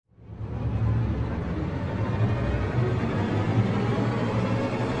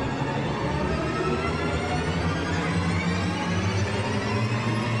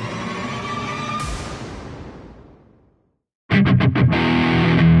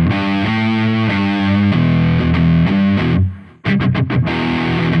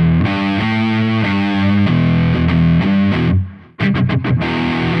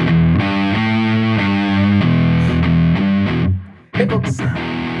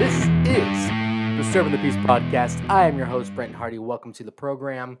This is the Serving the Peace podcast. I am your host, Brent Hardy. Welcome to the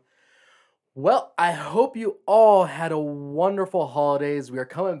program. Well, I hope you all had a wonderful holidays. We are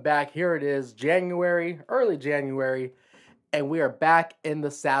coming back. Here it is, January, early January, and we are back in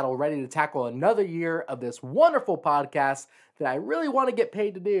the saddle, ready to tackle another year of this wonderful podcast that I really want to get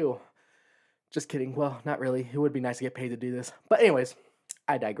paid to do. Just kidding. Well, not really. It would be nice to get paid to do this. But anyways,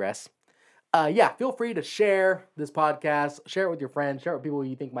 I digress. Feel free to share this podcast, share it with your friends, share it with people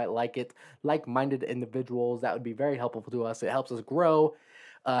you think might like it, like-minded individuals. That would be very helpful to us. It helps us grow,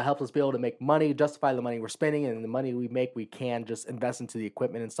 helps us be able to make money, justify the money we're spending, and the money we make, we can just invest into the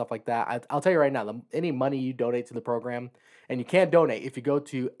equipment and stuff like that. I'll tell you right now, any money you donate to the program, and you can donate if you go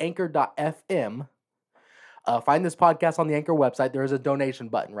to anchor.fm. Find this podcast on the Anchor website. There is a donation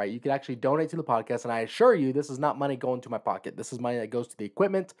button, right? You can actually donate to the podcast, and I assure you, this is not money going to my pocket. This is money that goes to the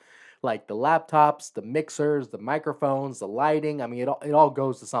equipment, like the laptops, the mixers, the microphones, the lighting. I mean, it all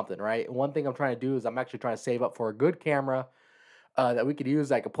goes to something, right? And one thing I'm trying to do is I'm actually trying to save up for a good camera that we could use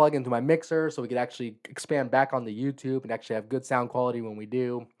that I could plug into my mixer so we could actually expand back on the YouTube and actually have good sound quality when we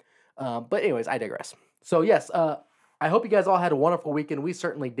do. But anyways, I digress. So yes, I hope you guys all had a wonderful weekend. We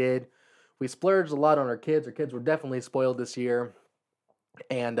certainly did. We splurged a lot on our kids. Our kids were definitely spoiled this year.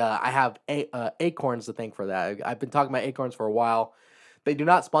 And I have Acorns to thank for that. I've been talking about Acorns for a while. They do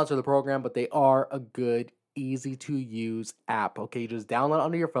not sponsor the program, but they are a good, easy-to-use app. Okay, you just download it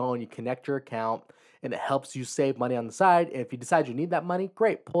onto your phone, you connect your account, and it helps you save money on the side. And if you decide you need that money,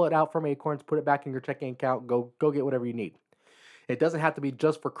 great. Pull it out from Acorns, put it back in your checking account, go get whatever you need. It doesn't have to be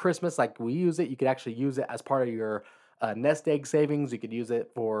just for Christmas like we use it. You could actually use it as part of your nest egg savings. You could use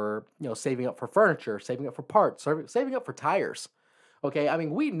it for, saving up for furniture, saving up for parts, saving up for tires. Okay, I mean,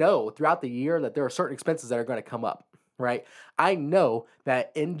 we know throughout the year that there are certain expenses that are going to come up, right? I know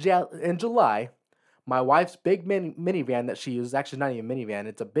that in July, my wife's big minivan that she uses, actually not even minivan,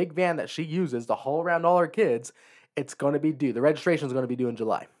 it's a big van that she uses to haul around all her kids, it's going to be due. The registration is going to be due in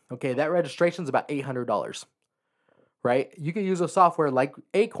July. Okay, that registration is about $800, right? You can use a software like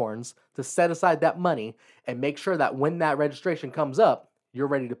Acorns to set aside that money and make sure that when that registration comes up, you're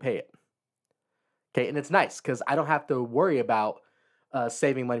ready to pay it. Okay, and it's nice because I don't have to worry about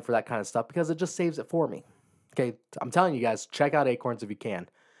saving money for that kind of stuff because it just saves it for me. Okay, I'm telling you guys, check out Acorns if you can.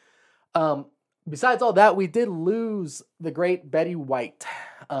 Besides all that, we did lose the great Betty White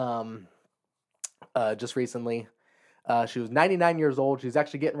just recently. She was 99 years old. She's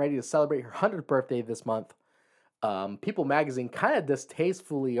actually getting ready to celebrate her 100th birthday this month. People magazine kind of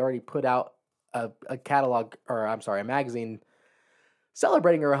distastefully already put out a magazine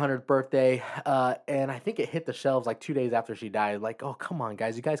celebrating her 100th birthday, and I think it hit the shelves like 2 days after she died. Like, oh, come on,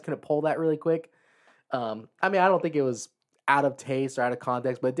 guys. You guys couldn't pull that really quick? I mean, I don't think it was out of taste or out of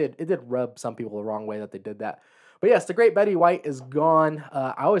context, but it did rub some people the wrong way that they did that. But yes, the great Betty White is gone.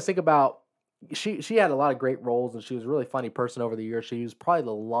 I always think about, she had a lot of great roles, and she was a really funny person over the years. She was probably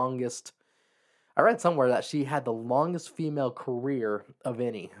the longest, I read somewhere that she had the longest female career of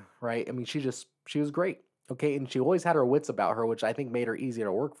any, right? I mean, she was great. Okay, and she always had her wits about her, which I think made her easier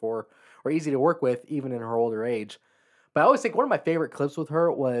to work for or easy to work with even in her older age. But I always think one of my favorite clips with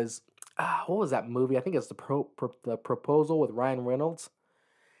her was, what was that movie? I think it's the Proposal with Ryan Reynolds.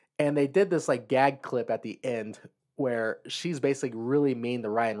 And they did this like gag clip at the end where she's basically really mean to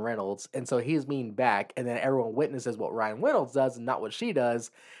Ryan Reynolds, and so he's mean back, and then everyone witnesses what Ryan Reynolds does and not what she does,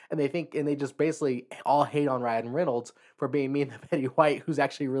 and they just basically all hate on Ryan Reynolds for being mean to Betty White, who's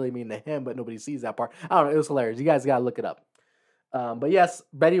actually really mean to him, but nobody sees that part. I don't know, it was hilarious. You guys gotta look it up. But yes,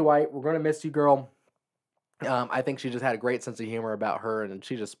 Betty White, we're gonna miss you, girl. I think she just had a great sense of humor about her, and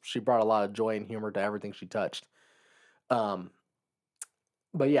she brought a lot of joy and humor to everything she touched.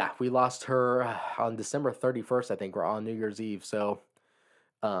 But yeah, we lost her on December 31st, I think, or on New Year's Eve. So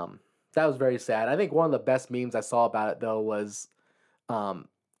that was very sad. I think one of the best memes I saw about it, though, was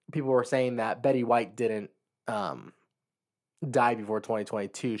people were saying that Betty White didn't die before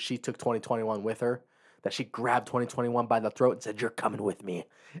 2022. She took 2021 with her, that she grabbed 2021 by the throat and said, "You're coming with me,"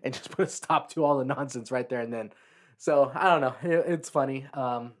 and just put a stop to all the nonsense right there and then. So I don't know. It's funny.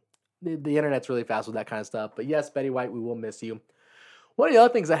 The internet's really fast with that kind of stuff. But yes, Betty White, we will miss you. One of the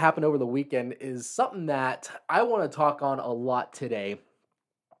other things that happened over the weekend is something that I want to talk on a lot today.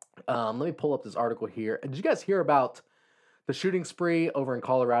 Let me pull up this article here. Did you guys hear about the shooting spree over in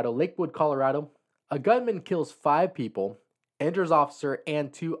Colorado, Lakewood, Colorado? A gunman kills 5 people, injures officer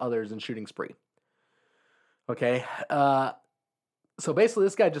and 2 others in shooting spree. Okay. So basically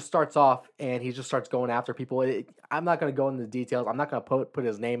this guy just starts off and he just starts going after people. I'm not going to go into the details. I'm not going to put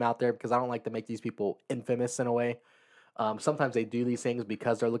his name out there because I don't like to make these people infamous in a way. Sometimes they do these things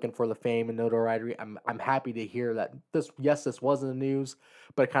because they're looking for the fame and notoriety. I'm happy to hear that this wasn't the news,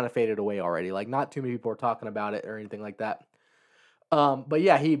 but it kind of faded away already. Like not too many people are talking about it or anything like that. But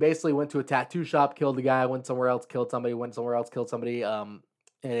yeah, he basically went to a tattoo shop, killed the guy, went somewhere else, killed somebody, went somewhere else, killed somebody. And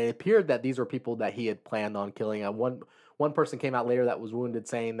it appeared that these were people that he had planned on killing. One person came out later that was wounded,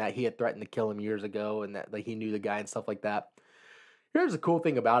 saying that he had threatened to kill him years ago, and that like he knew the guy and stuff like that. Here's the cool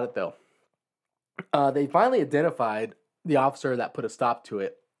thing about it, though. They finally identified the officer that put a stop to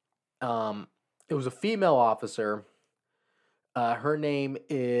it. It was a female officer. Her name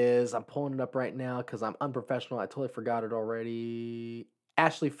is, I'm pulling it up right now because I'm unprofessional. I totally forgot it already.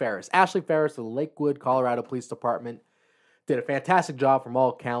 Ashley Ferris. Ashley Ferris of the Lakewood, Colorado Police Department did a fantastic job from all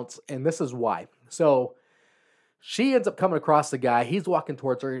accounts, and this is why. So she ends up coming across the guy. He's walking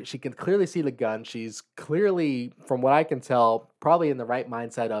towards her. She can clearly see the gun. She's clearly, from what I can tell, probably in the right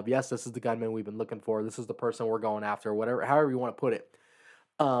mindset of, yes, this is the gunman we've been looking for. This is the person we're going after, whatever, however you want to put it.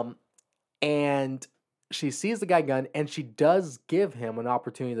 And she sees the guy gun, and she does give him an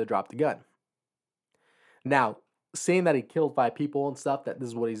opportunity to drop the gun. Now, seeing that he killed 5 people and stuff, that this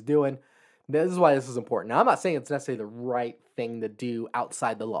is what he's doing, this is why this is important. Now, I'm not saying it's necessarily the right thing to do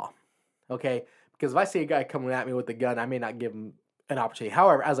outside the law, okay? Because if I see a guy coming at me with a gun, I may not give him an opportunity.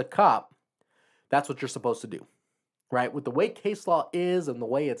 However, as a cop, that's what you're supposed to do, right? With the way case law is and the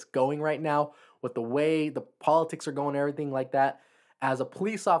way it's going right now, with the way the politics are going, everything like that, as a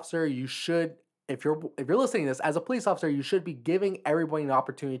police officer, you should, if you're listening to this, as a police officer, you should be giving everybody an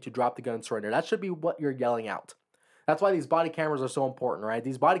opportunity to drop the gun and surrender. That should be what you're yelling out. That's why these body cameras are so important, right?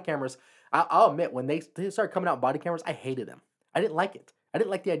 These body cameras, I'll admit, when they started coming out body cameras, I hated them. I didn't like it. I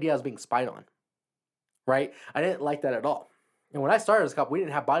didn't like the idea I was being spied on, right? I didn't like that at all. And when I started as a cop, we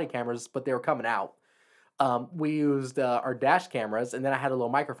didn't have body cameras, but they were coming out. We used our dash cameras, and then I had a little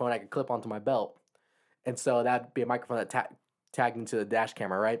microphone I could clip onto my belt. And so that'd be a microphone that tagged into the dash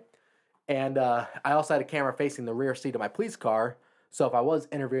camera, right? And I also had a camera facing the rear seat of my police car. So if I was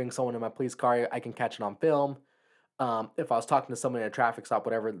interviewing someone in my police car, I can catch it on film. If I was talking to someone in a traffic stop,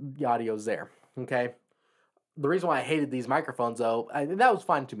 whatever, the audio's there, okay? The reason why I hated these microphones, though, and that was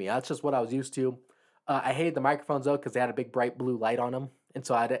fine to me. That's just what I was used to. I hated the microphones, though, because they had a big, bright blue light on them. And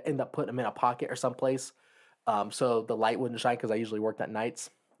so I'd end up putting them in a pocket or someplace so the light wouldn't shine, because I usually worked at nights.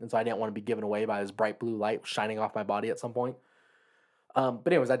 And so I didn't want to be given away by this bright blue light shining off my body at some point. But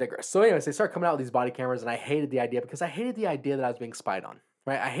anyways, I digress. So anyways, they started coming out with these body cameras, and I hated the idea, because I hated the idea that I was being spied on,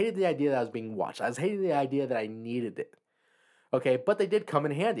 right? I hated the idea that I was being watched. I was hating the idea that I needed it. Okay, but they did come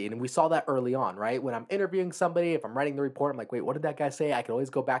in handy, and we saw that early on, right? When I'm interviewing somebody, if I'm writing the report, I'm like, wait, what did that guy say? I can always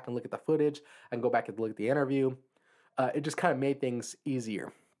go back and look at the footage. I can go back and look at the interview. It just kind of made things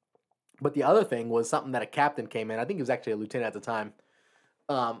easier. But the other thing was something that a captain came in. I think he was actually a lieutenant at the time.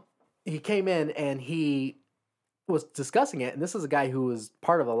 He came in and he was discussing it, and this is a guy who was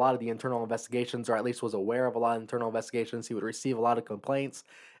part of a lot of the internal investigations, or at least was aware of a lot of internal investigations. He would receive a lot of complaints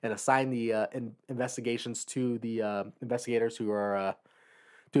and assign the investigations to the investigators who are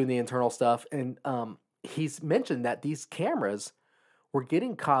doing the internal stuff. And he's mentioned that these cameras were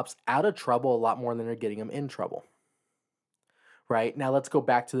getting cops out of trouble a lot more than they're getting them in trouble. Right? Now let's go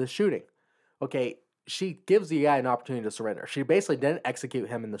back to the shooting. Okay, she gives the guy an opportunity to surrender. She basically didn't execute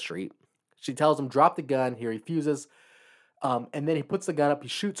him in the street. She tells him, drop the gun. He refuses. And then he puts the gun up. He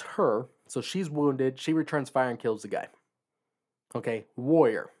shoots her. So she's wounded. She returns fire and kills the guy. Okay,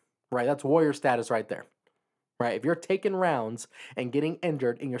 warrior. Right, that's warrior status right there. Right, if you're taking rounds and getting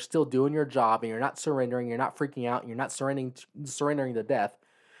injured and you're still doing your job and you're not surrendering, you're not freaking out, and you're not surrendering to death,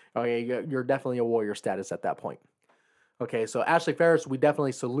 okay, you're definitely a warrior status at that point. Okay, so Ashley Ferris, we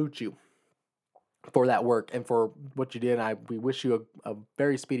definitely salute you for that work and for what you did. We wish you a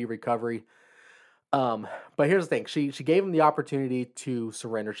very speedy recovery. But here's the thing: she gave him the opportunity to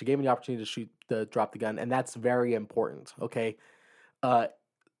surrender. She gave him the opportunity to drop the gun, and that's very important. Okay,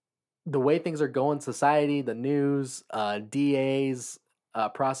 the way things are going, society, the news, DAs,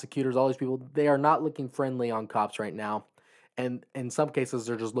 prosecutors, all these people, they are not looking friendly on cops right now. And in some cases,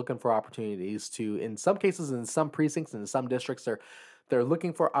 they're just looking for opportunities to, in some cases, in some precincts, and in some districts, they're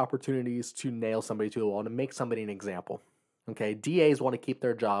looking for opportunities to nail somebody to the wall, to make somebody an example. Okay, DAs want to keep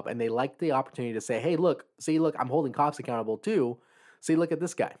their job, and they like the opportunity to say, hey, look, I'm holding cops accountable too. See, look at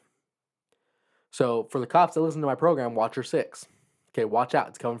this guy. So for the cops that listen to my program, watch your six. Okay, watch out.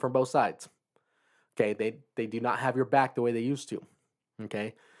 It's coming from both sides. Okay, they do not have your back the way they used to.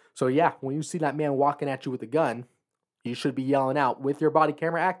 Okay, so yeah, when you see that man walking at you with a gun, you should be yelling out with your body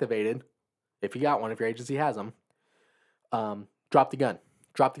camera activated, if you got one, if your agency has them, drop the gun.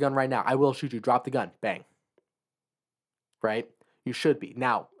 Drop the gun right now. I will shoot you. Drop the gun. Bang. Right? You should be.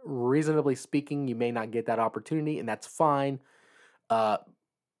 Now, reasonably speaking, you may not get that opportunity, and that's fine. Uh,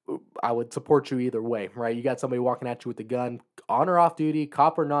 I would support you either way, right? You got somebody walking at you with a gun, on or off duty,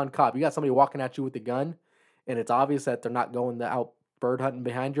 cop or non-cop. You got somebody walking at you with a gun, and it's obvious that they're not going out bird hunting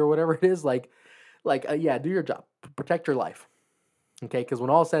behind you or whatever it is. Yeah, do your job, protect your life, okay? Because when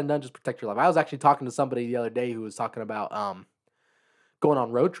all is said and done, just protect your life. I was actually talking to somebody the other day who was talking about going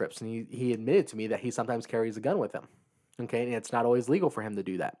on road trips, and he admitted to me that he sometimes carries a gun with him, okay? And it's not always legal for him to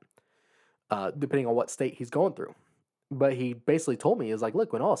do that, depending on what state he's going through. But he basically told me, is like,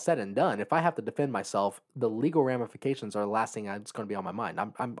 look, when all is said and done, if I have to defend myself, the legal ramifications are the last thing that's going to be on my mind.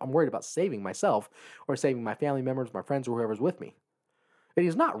 I'm worried about saving myself or saving my family members, my friends, or whoever's with me. And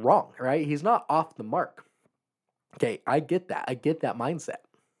he's not wrong, right? He's not off the mark. Okay, I get that. I get that mindset.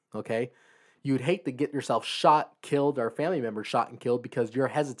 Okay, you'd hate to get yourself shot, killed, or a family member shot and killed because you're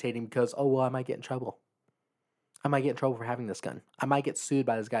hesitating because, oh, well, I might get in trouble. I might get in trouble for having this gun. I might get sued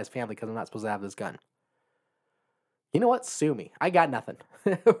by this guy's family because I'm not supposed to have this gun. You know what? Sue me. I got nothing,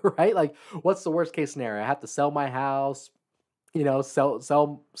 right? Like, what's the worst case scenario? I have to sell my house,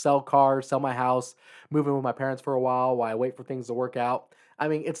 sell cars, sell my house, move in with my parents for a while I wait for things to work out. I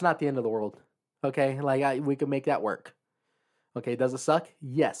mean, it's not the end of the world, okay? Like, we can make that work. Okay, does it suck?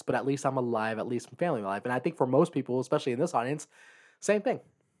 Yes, but at least I'm alive, at least my family alive. And I think for most people, especially in this audience, same thing.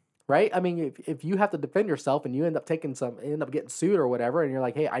 Right? I mean, if you have to defend yourself and you end up getting sued or whatever, and you're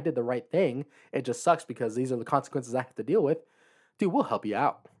like, hey, I did the right thing. It just sucks because these are the consequences I have to deal with. Dude, we'll help you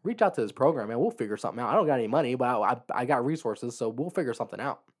out. Reach out to this program, man. We'll figure something out. I don't got any money, but I got resources, so we'll figure something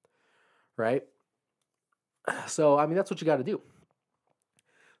out. Right? So, I mean, that's what you got to do.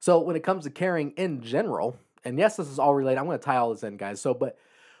 So, when it comes to carrying in general, and yes, this is all related. I'm going to tie all this in, guys. But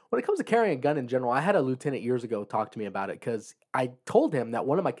when it comes to carrying a gun in general, I had a lieutenant years ago talk to me about it because I told him that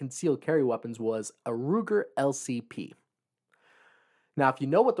one of my concealed carry weapons was a Ruger LCP. Now, if you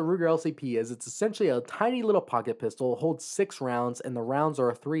know what the Ruger LCP is, it's essentially a tiny little pocket pistol, holds 6 rounds, and the rounds are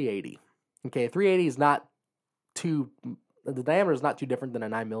a 380. Okay, a 380 is the diameter is not too different than a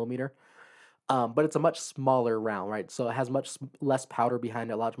 9mm, but it's a much smaller round, right? So it has much less powder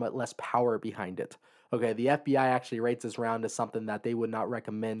behind it, a lot less power behind it. Okay, the FBI actually rates this round as something that they would not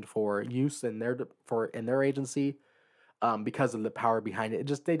recommend for use in their agency because of the power behind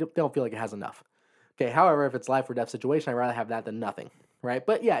it. They don't feel like it has enough. Okay, however, if it's life or death situation, I'd rather have that than nothing, right?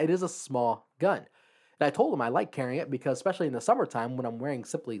 But yeah, it is a small gun. And I told him I like carrying it because especially in the summertime when I'm wearing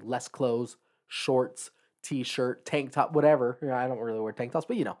simply less clothes, shorts, t-shirt, tank top, whatever. I don't really wear tank tops,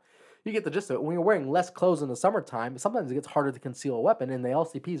 but you get the gist of it. When you're wearing less clothes in the summertime, sometimes it gets harder to conceal a weapon, and the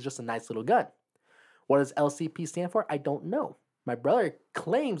LCP is just a nice little gun. What does LCP stand for? I don't know. My brother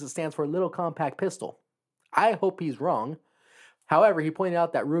claims it stands for Little Compact Pistol. I hope he's wrong. However, he pointed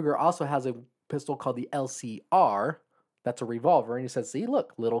out that Ruger also has a pistol called the LCR. That's a revolver. And he says, see,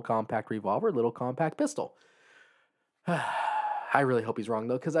 look, Little Compact Revolver, Little Compact Pistol. I really hope he's wrong,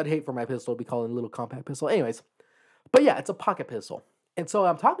 though, because I'd hate for my pistol to be called a Little Compact Pistol. Anyways, but yeah, it's a pocket pistol. And so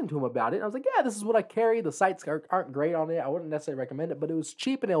I'm talking to him about it. And I was like, yeah, this is what I carry. The sights aren't great on it. I wouldn't necessarily recommend it, but it was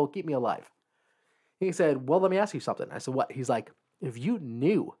cheap and it will keep me alive. He said, well, let me ask you something. I said, what? He's like, if you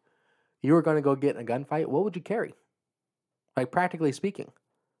knew you were going to go get in a gunfight, what would you carry? Like, practically speaking.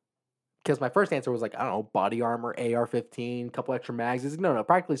 Because my first answer was like, I don't know, body armor, AR-15, a couple extra mags. He's like, no,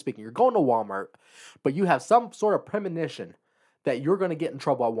 practically speaking, you're going to Walmart, but you have some sort of premonition that you're going to get in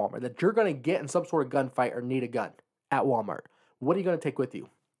trouble at Walmart, that you're going to get in some sort of gunfight or need a gun at Walmart. What are you going to take with you?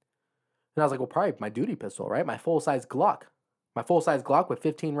 And I was like, well, probably my duty pistol, right? My full-size Glock. My full-size Glock with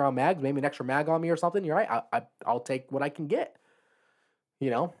 15-round mags, maybe an extra mag on me or something. You're right. I'll take what I can get.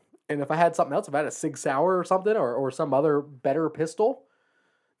 And if I had something else, if I had a Sig Sauer or something or some other better pistol,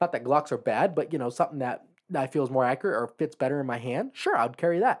 not that Glocks are bad, but, something that I feel is more accurate or fits better in my hand, sure, I'd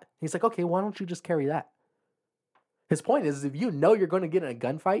carry that. He's like, okay, why don't you just carry that? His point is, if you know you're going to get in a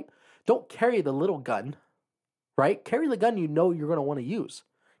gunfight, don't carry the little gun, right? Carry the gun you know you're going to want to use.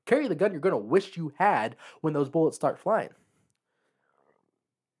 Carry the gun you're going to wish you had when those bullets start flying.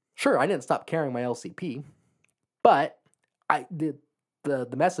 Sure, I didn't stop carrying my LCP, but the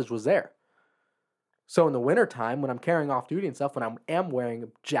message was there. So in the wintertime, when I'm carrying off duty and stuff, when I am wearing a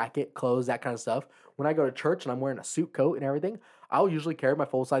jacket, clothes, that kind of stuff, when I go to church and I'm wearing a suit coat and everything, I'll usually carry my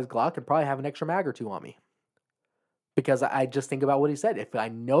full-size Glock and probably have an extra mag or two on me. Because I just think about what he said. If I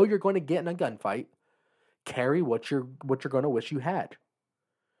know you're going to get in a gunfight, carry what you're going to wish you had.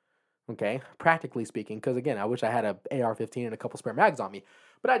 Okay, practically speaking, because again, I wish I had a AR-15 and a couple spare mags on me,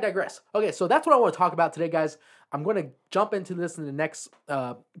 but I digress. Okay, so that's what I want to talk about today, guys. I'm going to jump into this in the next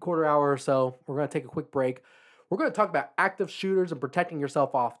quarter hour or so. We're going to take a quick break. We're going to talk about active shooters and protecting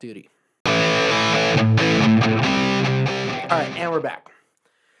yourself off duty. All right, and we're back.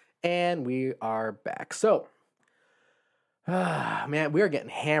 And we are back. So, man, we are getting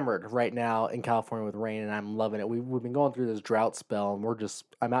hammered right now in California with rain, and I'm loving it. We've been going through this drought spell, and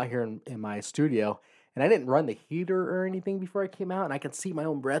I'm out here in my studio, and I didn't run the heater or anything before I came out, and I can see my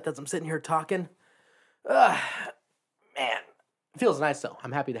own breath as I'm sitting here talking. Man, it feels nice though.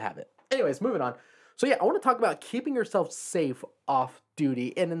 I'm happy to have it. Anyways, moving on. So yeah, I want to talk about keeping yourself safe off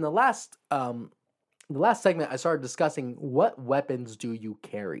duty. And in the last segment, I started discussing what weapons do you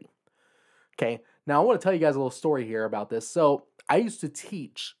carry. Okay, now I want to tell you guys a little story here about this. So I used to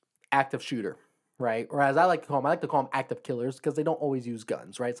teach active shooter, right? Or as I like to call them active killers because they don't always use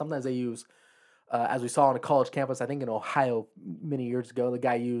guns, right? Sometimes they use, as we saw on a college campus, I think in Ohio many years ago, the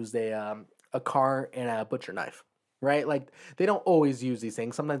guy used a car and a butcher knife, right? Like they don't always use these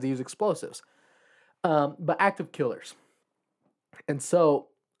things. Sometimes they use explosives, but active killers. And so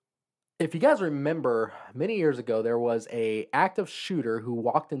if you guys remember, many years ago, there was a active shooter who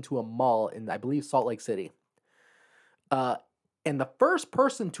walked into a mall in, I believe, Salt Lake City. And the first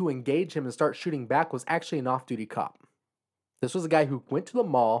person to engage him and start shooting back was actually an off-duty cop. This was a guy who went to the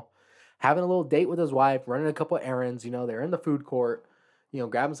mall, having a little date with his wife, running a couple errands. They're in the food court,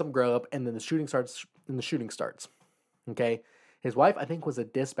 grabbing some grub, and then the shooting starts. Okay. His wife, I think, was a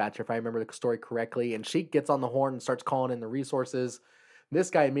dispatcher, if I remember the story correctly, and she gets on the horn and starts calling in the resources. This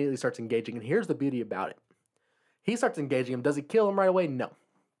guy immediately starts engaging, and here's the beauty about it. He starts engaging him. Does he kill him right away? No.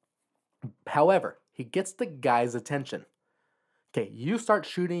 However, he gets the guy's attention. Okay, you start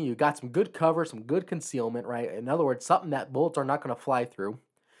shooting. You got some good cover, some good concealment, right? In other words, something that bullets are not going to fly through.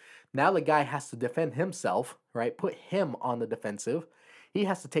 Now the guy has to defend himself, right? Put him on the defensive. He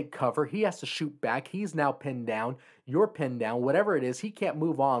has to take cover. He has to shoot back. He's now pinned down. You're pinned down. Whatever it is, he can't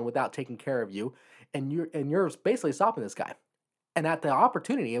move on without taking care of you. And you're basically stopping this guy. And at the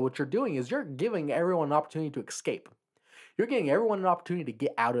opportunity, what you're doing is you're giving everyone an opportunity to escape. You're giving everyone an opportunity to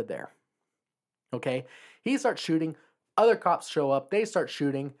get out of there. Okay? He starts shooting. Other cops show up. They start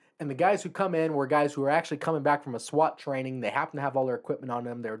shooting. And the guys who come in were guys who are actually coming back from a SWAT training. They happen to have all their equipment on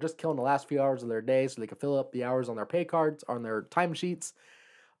them. They were just killing the last few hours of their day so they could fill up the hours on their pay cards, on their timesheets.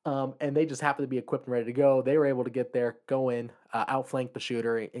 And they just happen to be equipped and ready to go. They were able to get there, go in, outflank the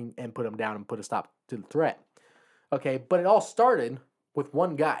shooter, and put him down and put a stop to the threat. Okay, but it all started with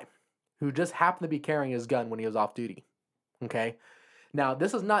one guy who just happened to be carrying his gun when he was off duty. Okay, now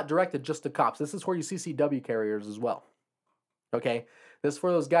this is not directed just to cops. This is for you CCW carriers as well. Okay, this is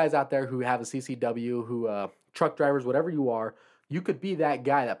for those guys out there who have a CCW, who truck drivers, whatever you are. You could be that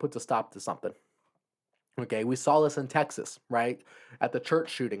guy that puts a stop to something. Okay, we saw this in Texas, right? At the church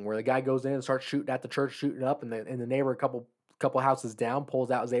shooting, where the guy goes in and starts shooting at the church, shooting up, and the neighbor a couple houses down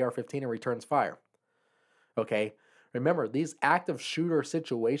pulls out his AR-15 and returns fire. Okay, remember, these active shooter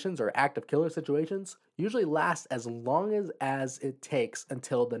situations or active killer situations usually last as long as it takes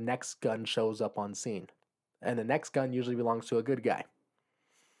until the next gun shows up on scene. And the next gun usually belongs to a good guy.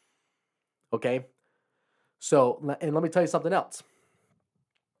 Okay, so, and let me tell you something else.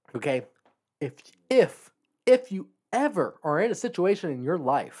 Okay, if you ever are in a situation in your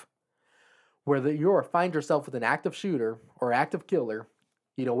life where you find yourself with an active shooter or active killer,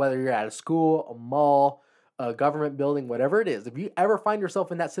 whether you're at a school, a mall, a government building, whatever it is, if you ever find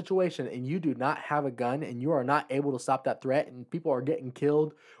yourself in that situation and you do not have a gun and you are not able to stop that threat and people are getting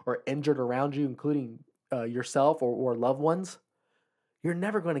killed or injured around you, including yourself or loved ones, you're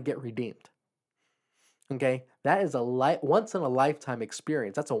never going to get redeemed. Okay? That is a once in a lifetime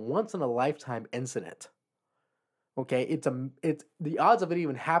experience. That's a once in a lifetime incident. Okay? It's the odds of it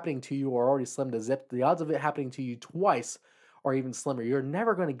even happening to you are already slim to zip. The odds of it happening to you twice are even slimmer. You're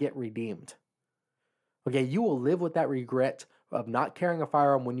never going to get redeemed. Okay, you will live with that regret of not carrying a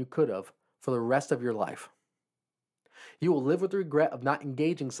firearm when you could have for the rest of your life. You will live with the regret of not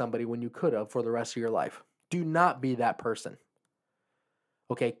engaging somebody when you could have for the rest of your life. Do not be that person.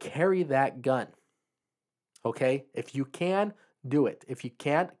 Okay, carry that gun. Okay, if you can, do it. If you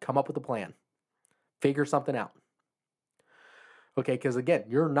can't, come up with a plan. Figure something out. Okay, because again,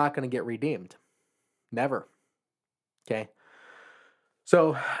 you're not going to get redeemed. Never. Okay,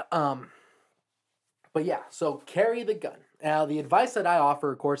 so, but yeah, so carry the gun. Now, the advice that I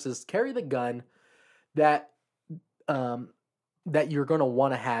offer, of course, is carry the gun that you're going to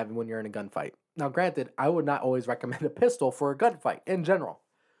want to have when you're in a gunfight. Now, granted, I would not always recommend a pistol for a gunfight in general.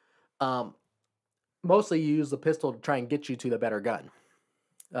 Mostly you use the pistol to try and get you to the better gun.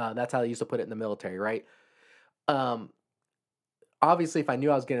 That's how they used to put it in the military, right? Obviously, if I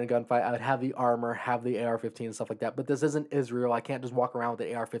knew I was getting a gunfight, I would have the armor, have the AR-15 and stuff like that. But this isn't Israel. I can't just walk around with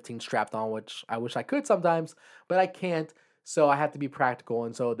the AR-15 strapped on, which I wish I could sometimes, but I can't. So I have to be practical,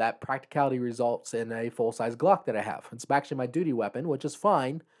 and so that practicality results in a full-size Glock that I have. It's actually my duty weapon, which is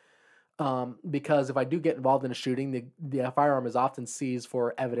fine, because if I do get involved in a shooting, the firearm is often seized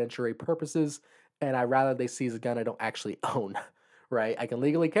for evidentiary purposes, and I rather they seize a gun I don't actually own, right? I can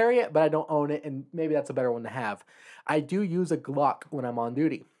legally carry it, but I don't own it, and maybe that's a better one to have. I do use a Glock when I'm on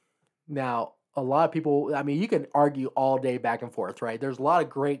duty. Now, a lot of people, I mean, you can argue all day back and forth, right? There's a lot of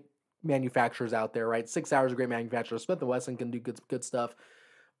great manufacturers out there, right? 6 Hours, a great manufacturer. Smith & Wesson can do good stuff.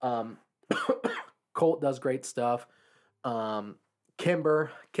 Um, Colt does great stuff. Kimber's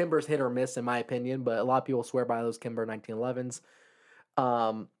hit or miss in my opinion, but a lot of people swear by those Kimber 1911s.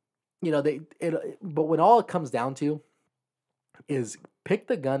 Um, but when all it comes down to is pick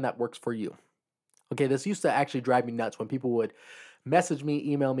the gun that works for you. Okay, this used to actually drive me nuts when people would message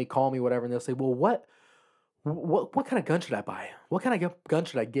me, email me, call me, whatever, and they'll say, "Well, what kind of gun should I buy? What kind of gun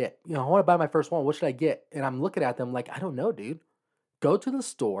should I get? You know, I want to buy my first one. What should I get?" And I'm looking at them like, I don't know, dude. Go to the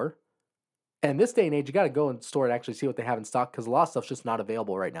store. And this day and age, you got to go in the store and actually see what they have in stock because a lot of stuff's just not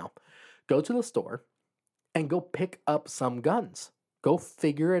available right now. Go to the store and go pick up some guns. Go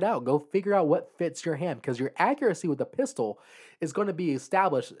figure it out. Go figure out what fits your hand because your accuracy with the pistol is going to be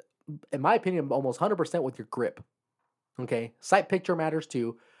established, in my opinion, almost 100% with your grip. Okay, sight picture matters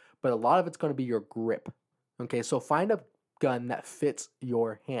too, but a lot of it's going to be your grip. Okay, so find a gun that fits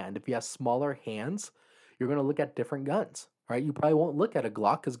your hand. If you have smaller hands, you're going to look at different guns, right? You probably won't look at a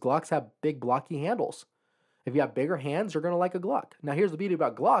Glock because Glocks have big blocky handles. If you have bigger hands, you're going to like a Glock. Now, here's the beauty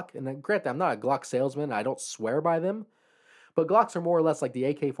about Glock, and then, granted, I'm not a Glock salesman. I don't swear by them, but Glocks are more or less like the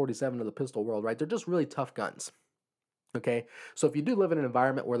AK-47 of the pistol world, right? They're just really tough guns. Okay, so if you do live in an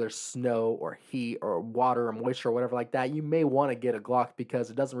environment where there's snow or heat or water or moisture or whatever like that, you may want to get a Glock because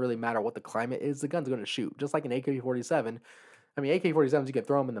it doesn't really matter what the climate is. The gun's going to shoot, just like an AK-47. I mean, AK-47s, you can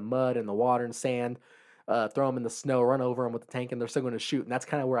throw them in the mud and the water and sand, throw them in the snow, run over them with the tank, and they're still going to shoot. And that's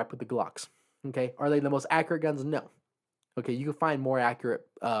kind of where I put the Glocks. Okay, are they the most accurate guns? No. Okay, you can find more accurate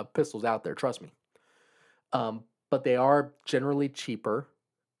pistols out there, trust me. But they are generally cheaper,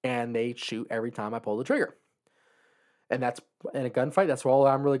 and they shoot every time I pull the trigger. And that's in a gunfight, that's all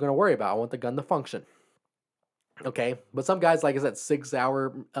I'm really going to worry about. I want the gun to function. Okay, but some guys, like I said, 6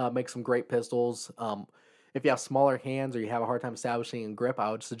 Hour make some great pistols. If you have smaller hands or you have a hard time establishing a grip,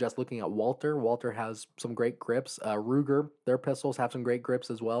 I would suggest looking at Walther. Walther has some great grips. Ruger, their pistols have some great grips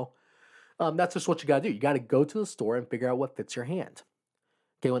as well. That's just what you got to do. You got to go to the store and figure out what fits your hand.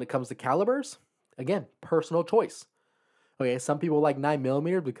 Okay, when it comes to calibers, again, personal choice. Okay, some people like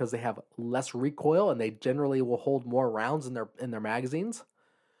 9mm because they have less recoil and they generally will hold more rounds in their magazines.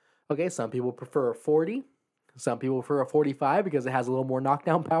 Okay, some people prefer a 40. Some people prefer a 45 because it has a little more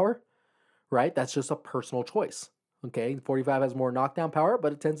knockdown power. Right? That's just a personal choice. Okay, 45 has more knockdown power,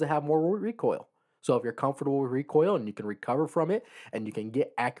 but it tends to have more recoil. So if you're comfortable with recoil and you can recover from it and you can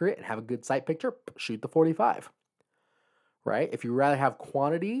get accurate and have a good sight picture, shoot the 45. Right? If you rather have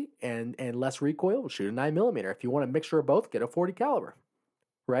quantity and less recoil, shoot a 9mm. If you want a mixture of both, get a 40 caliber.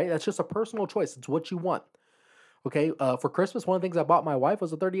 Right? That's just a personal choice. It's what you want. Okay, for Christmas, one of the things I bought my wife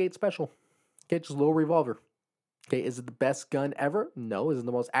was a 38 Special. Okay, just a little revolver. Okay, is it the best gun ever? No. Is it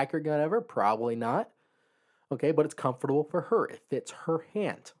the most accurate gun ever? Probably not. Okay, but it's comfortable for her. It fits her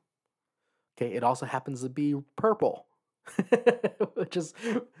hand. Okay, it also happens to be purple, which is,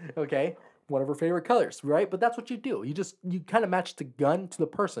 okay, one of her favorite colors, right? But that's what you do. You kind of match the gun to the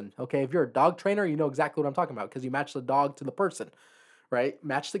person. Okay, if you're a dog trainer, you know exactly what I'm talking about because you match the dog to the person, right?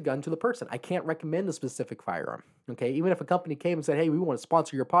 Match the gun to the person. I can't recommend a specific firearm. Okay, even if a company came and said, "Hey, we want to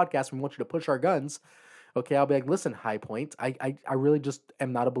sponsor your podcast. We want you to push our guns." Okay, I'll be like, listen, High Point, I really just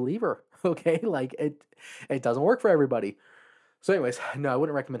am not a believer. Okay, like it doesn't work for everybody. So, anyways, no, I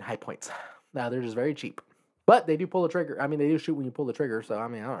wouldn't recommend High Points. No, they're just very cheap, but they do pull the trigger. I mean, they do shoot when you pull the trigger. So, I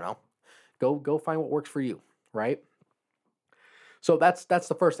mean, I don't know. Go find what works for you, right? So that's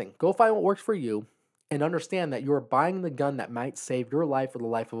the first thing. Go find what works for you, and understand that you're buying the gun that might save your life or the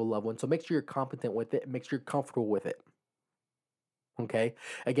life of a loved one. So make sure you're competent with it. Make sure you're comfortable with it. Okay.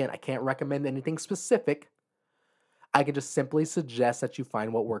 Again, I can't recommend anything specific. I can just simply suggest that you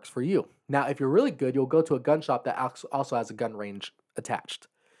find what works for you. Now, if you're really good, you'll go to a gun shop that also has a gun range attached.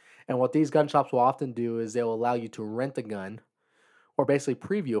 And what these gun shops will often do is they'll allow you to rent a gun or basically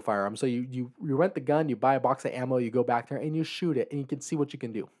preview a firearm. So you rent the gun, you buy a box of ammo, you go back there and you shoot it and you can see what you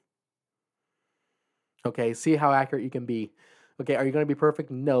can do. Okay, see how accurate you can be. Okay, are you going to be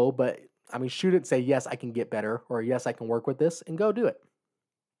perfect? No, but I mean, shoot it and say, yes, I can get better, or yes, I can work with this, and go do it.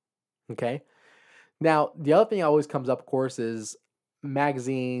 Okay? Now, the other thing that always comes up, of course, is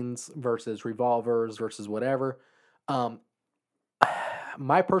magazines versus revolvers versus whatever.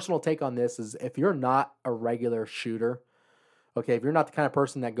 My personal take on this is if you're not a regular shooter, Okay, if you're not the kind of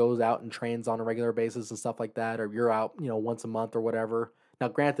person that goes out and trains on a regular basis and stuff like that, or you're out, once a month or whatever. Now,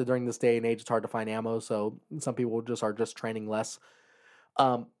 granted, during this day and age, it's hard to find ammo, so some people just are just training less.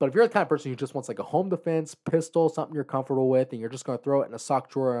 But if you're the kind of person who just wants like a home defense pistol, something you're comfortable with, and you're just going to throw it in a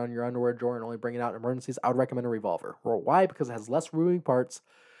sock drawer or on your underwear drawer and only bring it out in emergencies, I would recommend a revolver. Or why? Because it has less moving parts,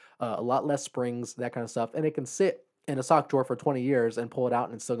 a lot less springs, that kind of stuff, and it can sit in a sock drawer for 20 years and pull it out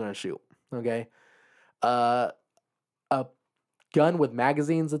and it's still going to shoot. Okay. Uh, a gun with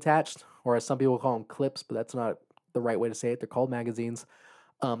magazines attached, or as some people call them, clips, but that's not the right way to say it. They're called magazines.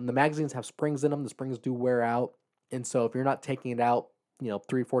 The magazines have springs in them. The springs do wear out. And so if you're not taking it out,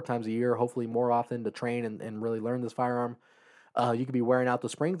 3-4 times a year, hopefully more often to train and really learn this firearm, you could be wearing out the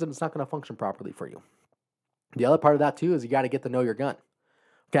springs and it's not going to function properly for you. The other part of that too is you got to get to know your gun.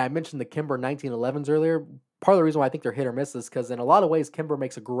 Okay, I mentioned the Kimber 1911s earlier. Part of the reason why I think they're hit or miss is because in a lot of ways, Kimber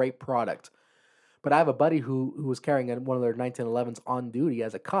makes a great product. But I have a buddy who was carrying one of their 1911s on duty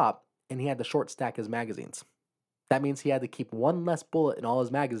as a cop, and he had to short stack his magazines. That means he had to keep one less bullet in all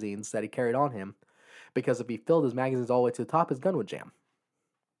his magazines that he carried on him, because if he filled his magazines all the way to the top, his gun would jam.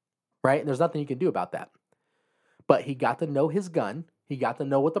 Right? And there's nothing you can do about that. But he got to know his gun. He got to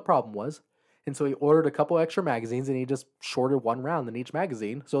know what the problem was. And so he ordered a couple extra magazines, and he just shorted one round in each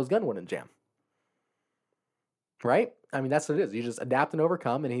magazine so his gun wouldn't jam. Right? I mean, that's what it is. You just adapt and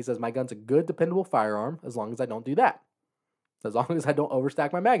overcome. And he says, my gun's a good, dependable firearm as long as I don't do that. As long as I don't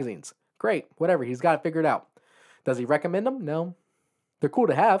overstack my magazines. Great. Whatever. He's got it figured out. Does he recommend them? No. They're cool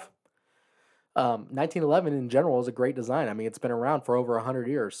to have. 1911 in general is a great design. I mean, it's been around for over 100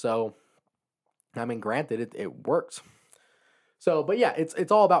 years. So, I mean, granted, it works. So, but yeah,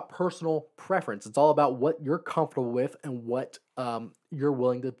 it's all about personal preference. It's all about what you're comfortable with and what you're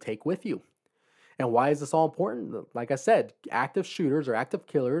willing to take with you. And why is this all important? Like I said, active shooters or active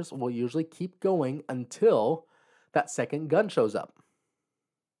killers will usually keep going until that second gun shows up.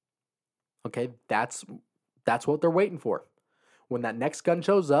 Okay, that's what they're waiting for. When that next gun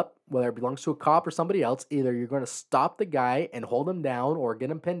shows up, whether it belongs to a cop or somebody else, either you're going to stop the guy and hold him down or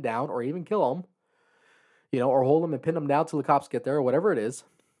get him pinned down or even kill him, or hold him and pin him down till the cops get there or whatever it is,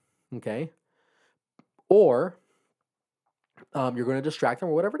 okay? Or you're going to distract them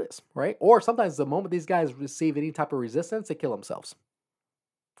or whatever it is, right? Or sometimes the moment these guys receive any type of resistance, they kill themselves,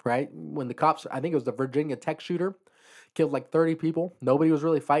 right? When the cops, I think it was the Virginia Tech shooter, killed like 30 people. Nobody was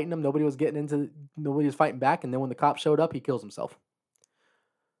really fighting him. Nobody was fighting back. And then when the cops showed up, he kills himself.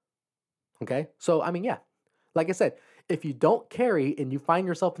 Okay? So, I mean, yeah. Like I said, if you don't carry and you find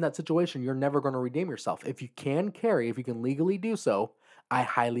yourself in that situation, you're never going to redeem yourself. If you can carry, if you can legally do so, I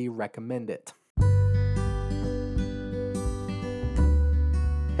highly recommend it.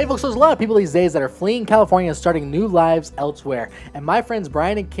 Hey folks, there's a lot of people these days that are fleeing California and starting new lives elsewhere. And my friends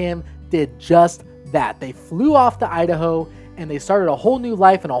Brian and Kim did just that. They flew off to Idaho and they started a whole new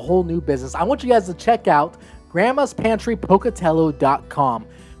life and a whole new business. I want you guys to check out grandmaspantrypocatello.com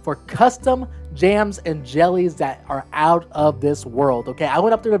for custom jams and jellies that are out of this world. Okay, I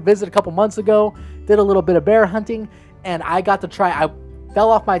went up there to visit a couple months ago, did a little bit of bear hunting, and I fell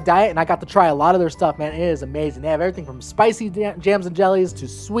off my diet and I got to try a lot of their stuff, man. It is amazing. They have everything from spicy jams and jellies to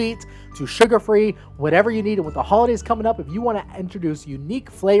sweet to sugar-free, whatever you need. And with the holidays coming up, if you want to introduce unique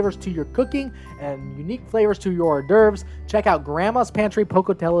flavors to your cooking and unique flavors to your hors d'oeuvres, check out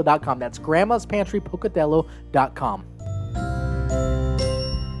grandmaspantrypocatello.com. That's grandmaspantrypocatello.com.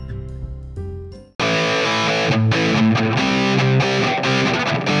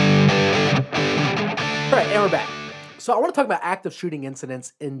 All right, and we're back. So I want to talk about active shooting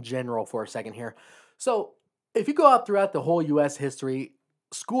incidents in general for a second here. So if you go out throughout the whole U.S. history,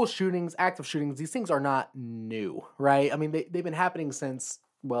 school shootings, active shootings, these things are not new, right? I mean, they've been happening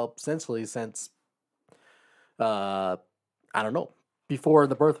essentially since, I don't know, before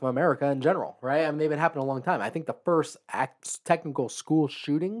the birth of America in general, right? I mean, they've been happening a long time. I think the first technical school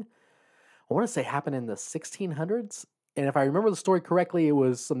shooting, I want to say happened in the 1600s. And if I remember the story correctly, it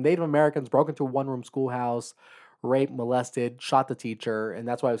was some Native Americans broke into a one-room schoolhouse, raped, molested, shot the teacher, and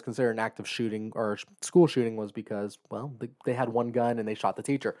that's why it was considered an active shooting or school shooting, was because, well, they had one gun and they shot the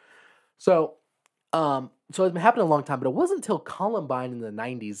teacher. So it's been happening a long time, but it wasn't until Columbine in the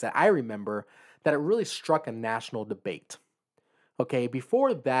 90s that I remember that it really struck a national debate. Okay,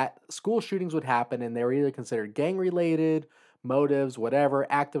 before that, school shootings would happen and they were either considered gang-related, motives, whatever,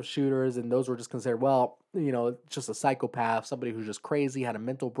 active shooters, and those were just considered, well, just a psychopath, somebody who's just crazy, had a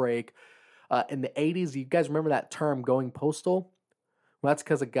mental break. In the 80s, you guys remember that term going postal? Well, that's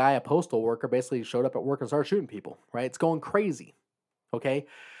because a postal worker, basically showed up at work and started shooting people, right? It's going crazy, okay?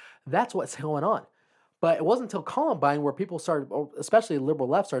 That's what's going on. But it wasn't until Columbine where people started, especially the liberal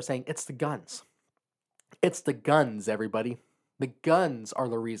left, started saying, it's the guns. It's the guns, everybody. The guns are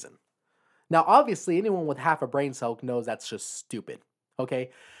the reason. Now, obviously, anyone with half a brain cell knows that's just stupid,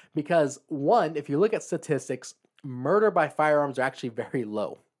 okay? Because one, if you look at statistics, murder by firearms are actually very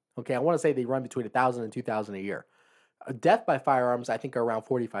low. Okay, I want to say they run between 1,000 and 2,000 a year. Death by firearms, I think, are around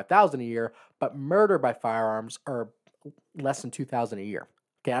 45,000 a year, but murder by firearms are less than 2,000 a year.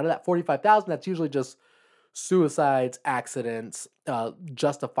 Okay, out of that 45,000, that's usually just suicides, accidents,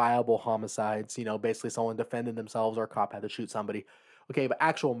 justifiable homicides, basically someone defended themselves or a cop had to shoot somebody. Okay, but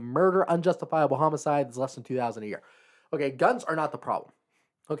actual murder, unjustifiable homicide is less than 2,000 a year. Okay, guns are not the problem.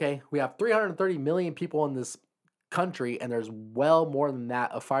 Okay, we have 330 million people in this country, and there's well more than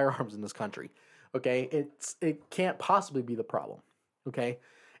that of firearms in this country. Okay, it can't possibly be the problem. Okay,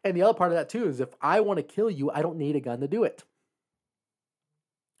 and the other part of that too is if I want to kill you, I don't need a gun to do it.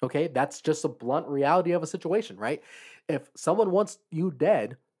 Okay, that's just a blunt reality of a situation, right? If someone wants you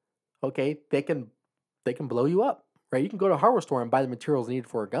dead, okay, they can blow you up, right? You can go to a hardware store and buy the materials needed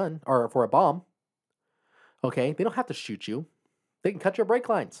for a gun or for a bomb. Okay, they don't have to shoot you. They can cut your brake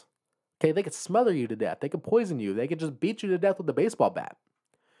lines. Okay, they could smother you to death. They could poison you. They could just beat you to death with a baseball bat.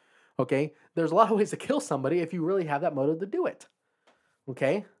 Okay, there's a lot of ways to kill somebody if you really have that motive to do it.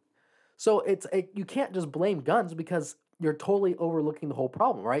 Okay, so you can't just blame guns because you're totally overlooking the whole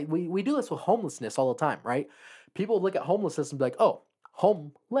problem, right? We do this with homelessness all the time, right? People look at homelessness and be like, oh,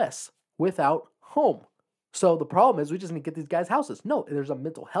 homeless, without home. So the problem is we just need to get these guys houses. No, there's a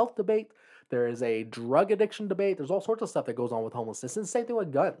mental health debate. There is a drug addiction debate. There's all sorts of stuff that goes on with homelessness. And the same thing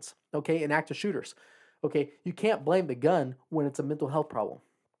with guns, okay, and active shooters. Okay, you can't blame the gun when it's a mental health problem.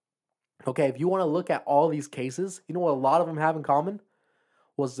 Okay, if you want to look at all these cases, you know what a lot of them have in common?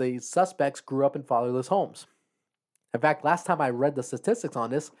 Was the suspects grew up in fatherless homes. In fact, last time I read the statistics on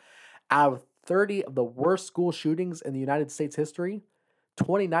this, out of 30 of the worst school shootings in the United States history,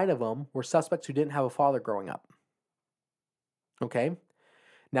 29 of them were suspects who didn't have a father growing up. Okay?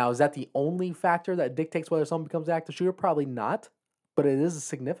 Now, is that the only factor that dictates whether someone becomes an active shooter? Probably not, but it is a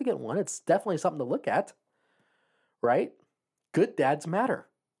significant one. It's definitely something to look at, right? Good dads matter.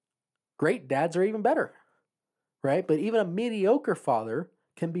 Great dads are even better, right? But even a mediocre father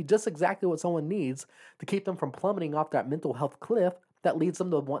can be just exactly what someone needs to keep them from plummeting off that mental health cliff that leads them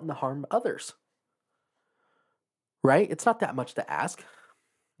to wanting to harm others, right? It's not that much to ask,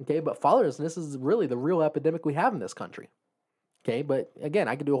 okay? But fatherlessness is really the real epidemic we have in this country, okay? But again,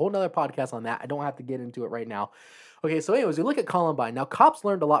 I could do a whole nother podcast on that. I don't have to get into it right now. Okay, so anyways, we look at Columbine. Now, cops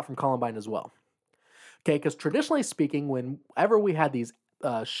learned a lot from Columbine as well, okay? Because traditionally speaking, whenever we had these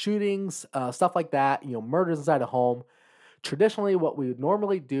shootings, stuff like that, murders inside a home, traditionally what we would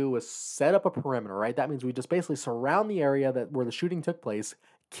normally do is set up a perimeter, right? That means we just basically surround the area where the shooting took place,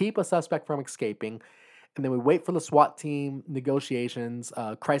 keep a suspect from escaping, and then we wait for the SWAT team negotiations,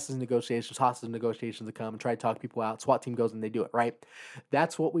 crisis negotiations, hostage negotiations to come and try to talk people out. SWAT team goes and they do it, right?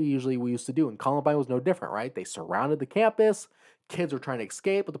 That's what we used to do. And Columbine was no different, right? They surrounded the campus. Kids were trying to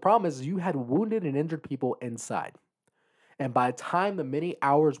escape, but the problem is you had wounded and injured people inside. And by the time the many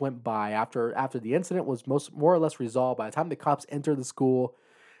hours went by after the incident was more or less resolved, by the time the cops entered the school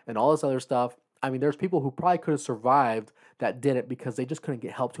and all this other stuff, I mean, there's people who probably could have survived that didn't because they just couldn't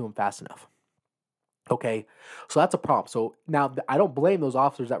get help to them fast enough. Okay, so that's a problem. So now I don't blame those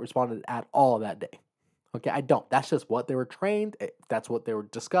officers that responded at all that day. Okay, I don't. That's just what they were trained. That's what they were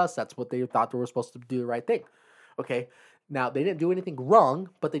discussed. That's what they thought they were supposed to do the right thing. Okay, now they didn't do anything wrong,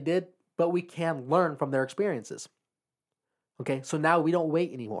 but we can learn from their experiences. Okay, so now we don't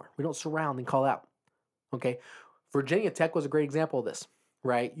wait anymore. We don't surround and call out. Okay, Virginia Tech was a great example of this,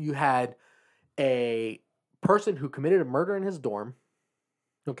 right? You had a person who committed a murder in his dorm,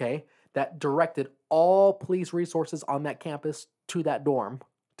 okay, that directed all police resources on that campus to that dorm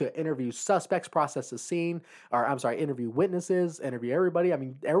to interview suspects, process the scene, interview witnesses, interview everybody. I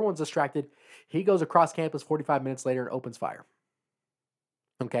mean, everyone's distracted. He goes across campus 45 minutes later and opens fire.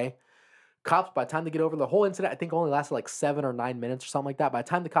 Okay? Cops, by the time they get over the whole incident, I think only lasted like 7 or 9 minutes or something like that. By the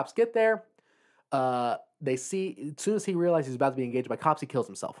time the cops get there, they see, as soon as he realizes he's about to be engaged by cops, he kills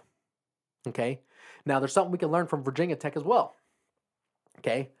himself. Okay? Now, there's something we can learn from Virginia Tech as well.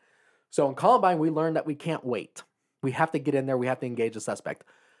 Okay? So in Columbine, we learned that we can't wait. We have to get in there. We have to engage the suspect.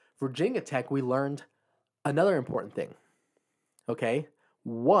 Virginia Tech, we learned another important thing. Okay?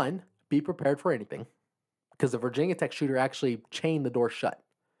 One, be prepared for anything. Because the Virginia Tech shooter actually chained the door shut.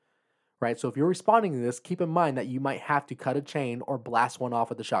 Right? So if you're responding to this, keep in mind that you might have to cut a chain or blast one off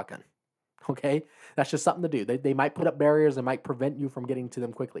with a shotgun. Okay? That's just something to do. They might put up barriers and might prevent you from getting to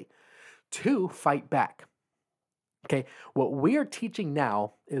them quickly. 2, fight back. Okay? What we are teaching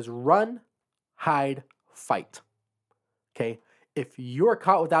now is run, hide, fight. Okay? If you're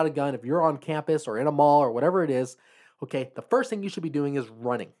caught without a gun, if you're on campus or in a mall or whatever it is, Okay, the first thing you should be doing is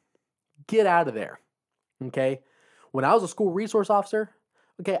running. Get out of there. Okay, when I was a school resource officer,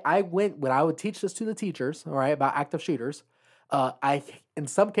 okay, when I would teach this to the teachers, all right, about active shooters. I, in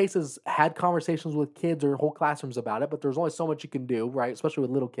some cases, had conversations with kids or whole classrooms about it, but there's only so much you can do, right? Especially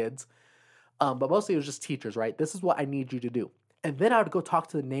with little kids. But mostly it was just teachers, right? This is what I need you to do. And then I would go talk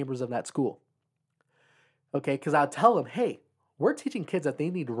to the neighbors of that school, okay? Because I'd tell them, hey, we're teaching kids that they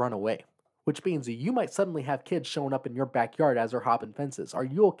need to run away, which means that you might suddenly have kids showing up in your backyard as they're hopping fences. Are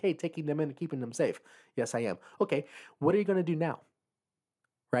you okay taking them in and keeping them safe? Yes, I am. Okay, what are you going to do now?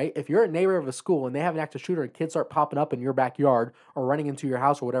 Right? If you're a neighbor of a school and they have an active shooter and kids start popping up in your backyard or running into your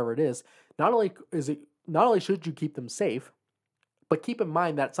house or whatever it is, not only should you keep them safe, but keep in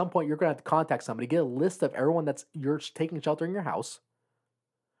mind that at some point you're going to have to contact somebody, get a list of everyone that's you're taking shelter in your house,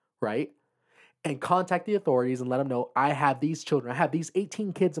 right? And contact the authorities and let them know I have these children. I have these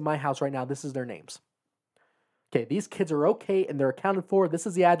 18 kids in my house right now. This is their names. Okay, these kids are okay and they're accounted for. This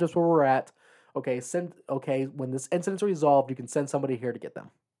is the address where we're at. Okay, when this incident's resolved, you can send somebody here to get them.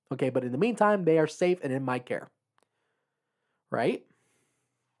 Okay, but in the meantime, they are safe and in my care. Right?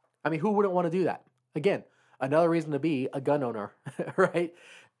 I mean, who wouldn't want to do that? Again, another reason to be a gun owner, right?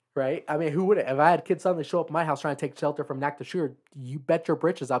 Right? I mean, who wouldn't? If I had kids suddenly show up at my house trying to take shelter from an active shooter, you bet your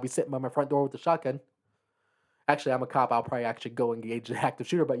britches I'll be sitting by my front door with a shotgun. Actually, I'm a cop. I'll probably actually go engage an active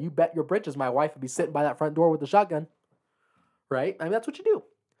shooter, but you bet your britches my wife would be sitting by that front door with a shotgun. Right? I mean, that's what you do.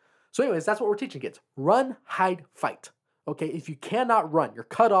 So anyways, that's what we're teaching kids. Run, hide, fight. Okay, if you cannot run, you're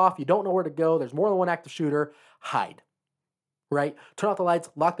cut off, you don't know where to go, there's more than one active shooter, hide. Right? Turn off the lights,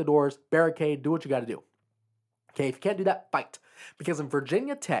 lock the doors, barricade, do what you got to do. Okay, if you can't do that, fight. Because in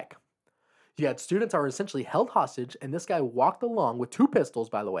Virginia Tech, you had students that were essentially held hostage, and this guy walked along with 2 pistols,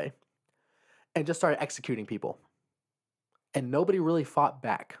 by the way, and just started executing people. And nobody really fought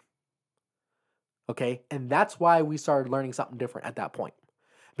back. Okay, and that's why we started learning something different at that point.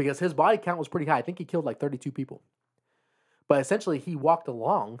 Because his body count was pretty high. I think he killed like 32 people. But essentially, he walked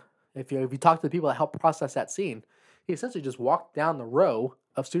along. If you talk to the people that helped process that scene, he essentially just walked down the row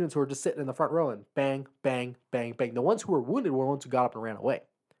of students who were just sitting in the front row and bang, bang, bang, bang. The ones who were wounded were the ones who got up and ran away.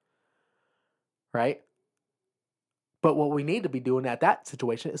 Right? But what we need to be doing at that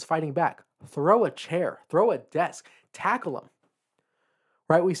situation is fighting back. Throw a chair, throw a desk, tackle them.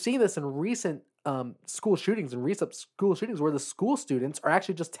 Right? We've seen this in recent school shootings where the school students are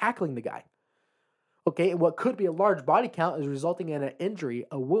actually just tackling the guy. Okay, and what could be a large body count is resulting in an injury,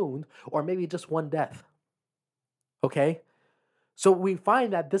 a wound, or maybe just one death. Okay, so we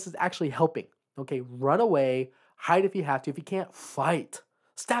find that this is actually helping. Okay, run away, hide if you have to. If you can't, fight.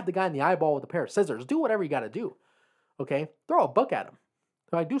 Stab the guy in the eyeball with a pair of scissors. Do whatever you got to do. Okay, throw a book at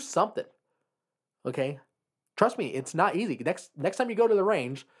him. Do something. Okay, trust me, it's not easy. Next time you go to the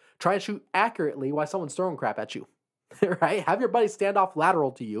range, try and shoot accurately while someone's throwing crap at you. Right? Have your buddy stand off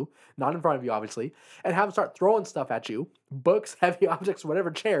lateral to you, not in front of you, obviously, and have him start throwing stuff at you, books, heavy objects,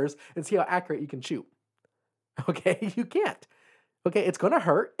 whatever, chairs, and see how accurate you can shoot. Okay? You can't. Okay? It's going to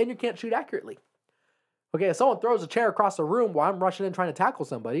hurt, and you can't shoot accurately. Okay? If someone throws a chair across the room while I'm rushing in trying to tackle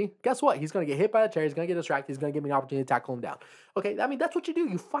somebody, guess what? He's going to get hit by the chair. He's going to get distracted. He's going to give me an opportunity to tackle him down. Okay? I mean, that's what you do.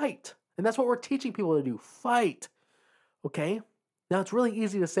 You fight. And that's what we're teaching people to do. Fight. Okay? Now, it's really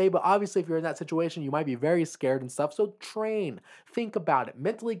easy to say, but obviously if you're in that situation, you might be very scared and stuff. So train, think about it,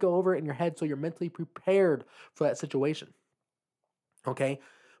 mentally go over it in your head so you're mentally prepared for that situation. Okay?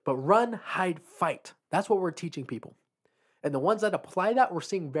 But run, hide, fight. That's what we're teaching people. And the ones that apply that, we're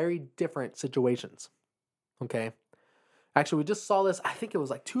seeing very different situations. Okay? Actually, we just saw this, I think it was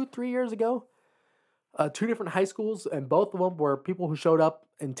like 2-3 years ago. 2 different high schools, and both of them were people who showed up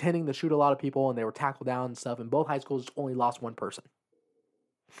intending to shoot a lot of people, and they were tackled down and stuff, and both high schools only lost 1 person.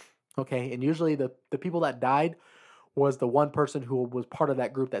 Okay, and usually the people that died was the one person who was part of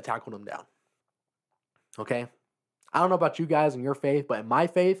that group that tackled them down. Okay, I don't know about you guys and your faith, but in my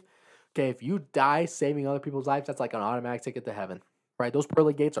faith, okay, if you die saving other people's lives, that's like an automatic ticket to heaven, right? Those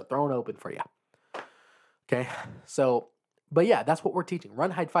pearly gates are thrown open for you. Okay, so, but yeah, that's what we're teaching.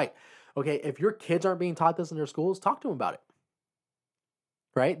 Run, hide, fight. Okay, if your kids aren't being taught this in their schools, talk to them about it.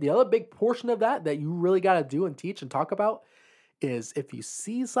 Right? The other big portion of that you really got to do and teach and talk about is if you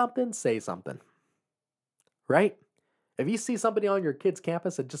see something, say something. Right? If you see somebody on your kid's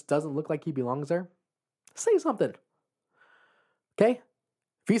campus that just doesn't look like he belongs there, say something. Okay?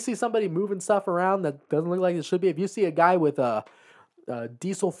 If you see somebody moving stuff around that doesn't look like it should be, if you see a guy with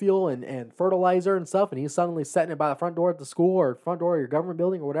diesel fuel and fertilizer and stuff, and he's suddenly setting it by the front door at the school or front door of your government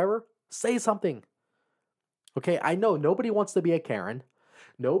building or whatever, say something. Okay? I know nobody wants to be a Karen.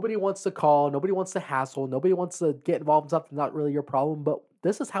 Nobody wants to call. Nobody wants to hassle. Nobody wants to get involved in something not really your problem. But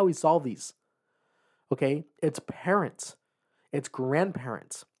this is how we solve these. Okay? It's parents. It's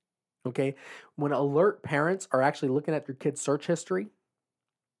grandparents. Okay? When alert parents are actually looking at their kids' search history,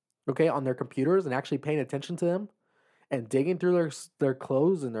 okay, on their computers and actually paying attention to them and digging through their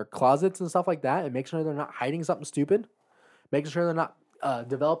clothes and their closets and stuff like that and making sure they're not hiding something stupid, making sure they're not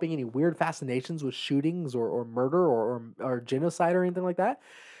developing any weird fascinations with shootings or murder or genocide or anything like that.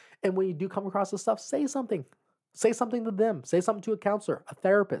 And when you do come across this stuff, say something. Say something to them. Say something to a counselor, a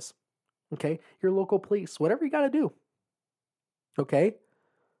therapist, okay, your local police, whatever you got to do, okay?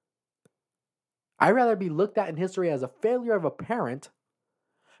 I'd rather be looked at in history as a failure of a parent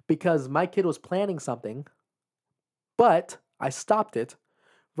because my kid was planning something, but I stopped it,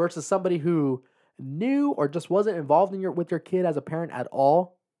 versus somebody who knew or just wasn't involved in with your kid as a parent at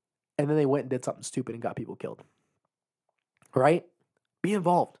all, and then they went and did something stupid and got people killed. Right? Be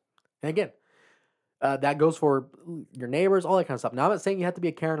involved. And again, that goes for your neighbors, all that kind of stuff. Now, I'm not saying you have to be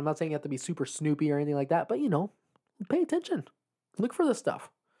a Karen. I'm not saying you have to be super snoopy or anything like that. But, pay attention. Look for this stuff.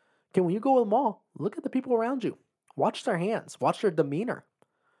 Okay, when you go to the mall, look at the people around you. Watch their hands. Watch their demeanor.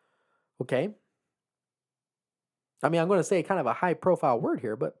 Okay? I mean, I'm going to say kind of a high-profile word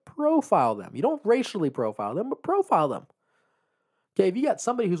here, but profile them. You don't racially profile them, but profile them. Okay, if you got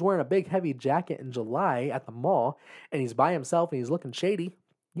somebody who's wearing a big, heavy jacket in July at the mall, and he's by himself and he's looking shady,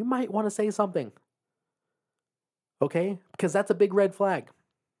 you might want to say something. Okay? Because that's a big red flag.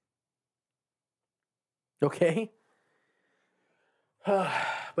 Okay?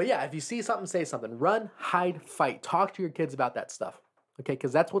 But yeah, if you see something, say something. Run, hide, fight. Talk to your kids about that stuff. Okay?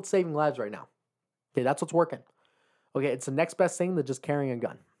 Because that's what's saving lives right now. Okay? That's what's working. Okay? It's the next best thing to just carrying a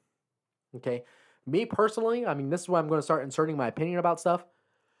gun. Okay? Me personally, I mean, this is why I'm going to start inserting my opinion about stuff.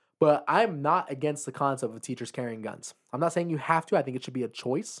 But I'm not against the concept of teachers carrying guns. I'm not saying you have to. I think it should be a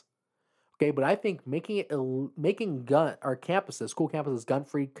choice. Okay, but I think making our campuses, school campuses,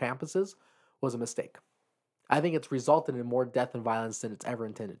 gun-free campuses was a mistake. I think it's resulted in more death and violence than it's ever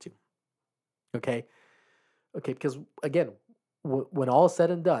intended to. Okay, because again, when all is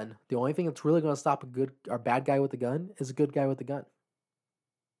said and done, the only thing that's really going to stop a good or bad guy with a gun is a good guy with a gun.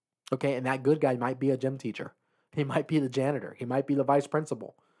 Okay, and that good guy might be a gym teacher. He might be the janitor. He might be the vice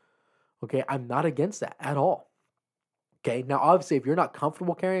principal. Okay, I'm not against that at all. Okay, now obviously if you're not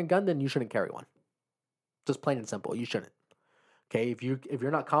comfortable carrying a gun, then you shouldn't carry one. Just plain and simple, you shouldn't. Okay, if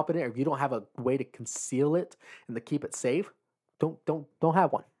you're not competent or if you don't have a way to conceal it and to keep it safe, don't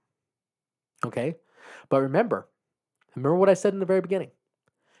have one. Okay? But remember what I said in the very beginning.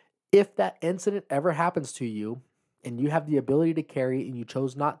 If that incident ever happens to you and you have the ability to carry and you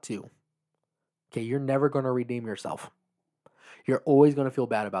chose not to, okay, you're never going to redeem yourself. You're always going to feel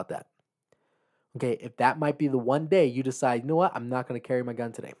bad about that. Okay, if that might be the one day you decide, you know what, I'm not going to carry my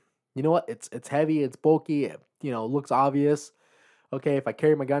gun today. You know what, it's heavy, it's bulky, it looks obvious. Okay, if I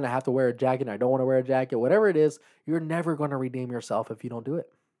carry my gun, I have to wear a jacket, and I don't want to wear a jacket. Whatever it is, you're never going to redeem yourself if you don't do it.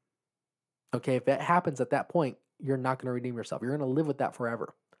 Okay, if that happens at that point, you're not going to redeem yourself. You're going to live with that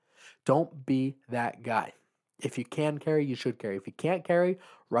forever. Don't be that guy. If you can carry, you should carry. If you can't carry,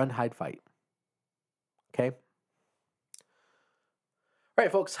 run, hide, fight. Okay? All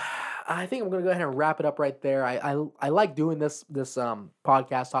right, folks. I think I'm going to go ahead and wrap it up right there. I like doing this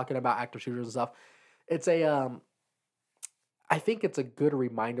podcast talking about active shooters and stuff. It's I think it's a good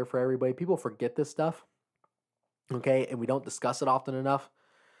reminder for everybody. People forget this stuff, okay, and we don't discuss it often enough,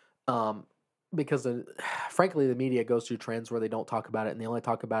 because frankly the media goes through trends where they don't talk about it and they only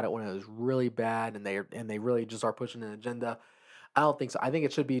talk about it when it was really bad and they really just are pushing an agenda. I don't think so. I think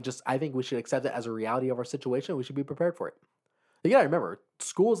it should be I think we should accept it as a reality of our situation. We should be prepared for it. You gotta remember,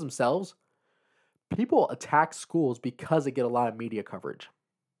 schools themselves, people attack schools because they get a lot of media coverage,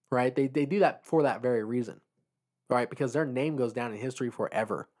 right? They do that for that very reason, right? Because their name goes down in history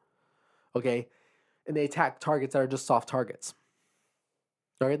forever, okay? And they attack targets that are just soft targets,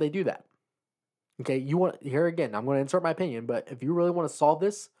 all right? They do that, okay? Here again, I'm going to insert my opinion, but if you really want to solve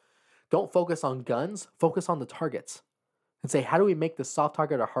this, don't focus on guns, focus on the targets and say, how do we make this soft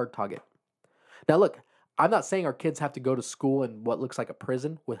target a hard target? Now, look, I'm not saying our kids have to go to school in what looks like a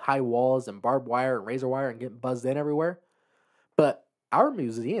prison with high walls and barbed wire and razor wire and getting buzzed in everywhere. But our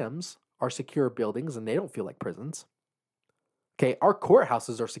museums are secure buildings and they don't feel like prisons. Okay, our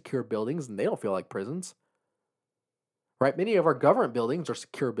courthouses are secure buildings and they don't feel like prisons. Right? Many of our government buildings are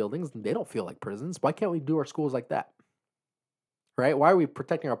secure buildings and they don't feel like prisons. Why can't we do our schools like that? Right? Why are we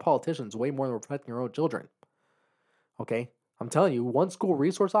protecting our politicians way more than we're protecting our own children? Okay, I'm telling you, one school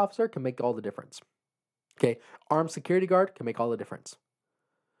resource officer can make all the difference. Okay, armed security guard can make all the difference.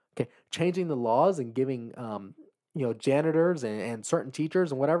 Okay, changing the laws and giving janitors and certain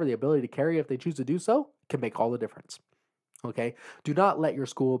teachers and whatever the ability to carry if they choose to do so can make all the difference. Okay, do not let your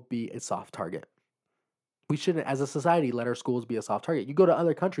school be a soft target. We shouldn't, as a society, let our schools be a soft target. You go to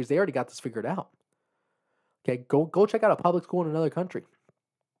other countries, they already got this figured out. Okay, go check out a public school in another country.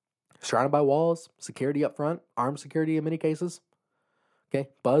 Surrounded by walls, security up front, armed security in many cases. Okay,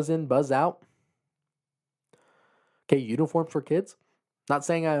 buzz in, buzz out. Okay, uniforms for kids. Not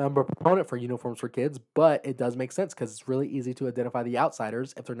saying I'm a proponent for uniforms for kids, but it does make sense because it's really easy to identify the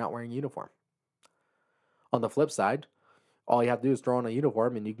outsiders if they're not wearing a uniform. On the flip side, all you have to do is throw on a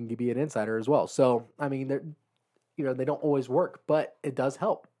uniform and you can be an insider as well. So, I mean, they don't always work, but it does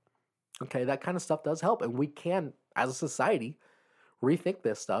help. Okay, that kind of stuff does help. And we can, as a society, rethink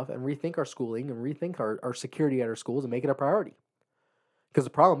this stuff and rethink our schooling and rethink our security at our schools and make it a priority. Because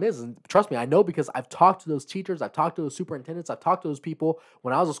the problem is, and trust me, I know because I've talked to those teachers, I've talked to those superintendents, I've talked to those people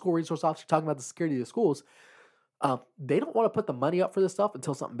when I was a school resource officer talking about the security of the schools. They don't want to put the money up for this stuff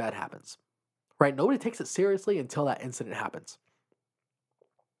until something bad happens, right? Nobody takes it seriously until that incident happens.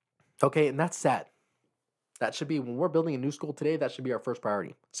 Okay, and that's sad. That should be, when we're building a new school today, that should be our first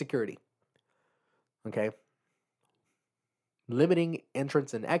priority, security. Okay? Limiting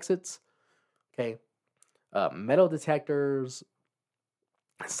entrance and exits. Okay? Metal detectors,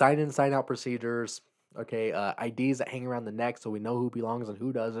 sign in, sign out procedures, okay, IDs that hang around the neck so we know who belongs and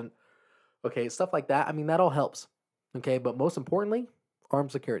who doesn't, okay, stuff like that. I mean, that all helps, okay, but most importantly,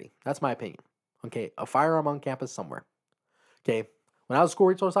 armed security. That's my opinion, okay, a firearm on campus somewhere, okay. When I was a school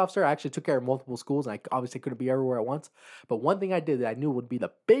resource officer, I actually took care of multiple schools, and I obviously couldn't be everywhere at once, but one thing I did that I knew would be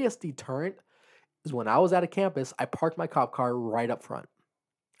the biggest deterrent is when I was at a campus, I parked my cop car right up front.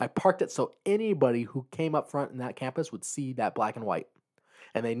 I parked it so anybody who came up front in that campus would see that black and white.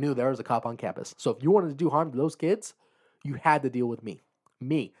 And they knew there was a cop on campus. So if you wanted to do harm to those kids, you had to deal with me.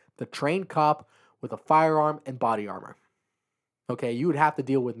 Me, the trained cop with a firearm and body armor. Okay, you would have to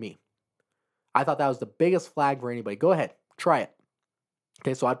deal with me. I thought that was the biggest flag for anybody. Go ahead, try it.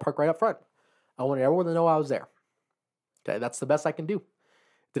 Okay, so I'd park right up front. I wanted everyone to know I was there. Okay, that's the best I can do.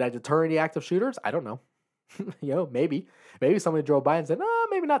 Did I deter any active shooters? I don't know. Maybe. Maybe somebody drove by and said,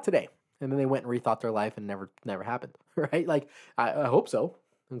 maybe not today. And then they went and rethought their life and never happened, right? Like, I hope so,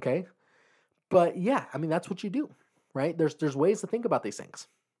 okay? But yeah, I mean, that's what you do, right? There's ways to think about these things,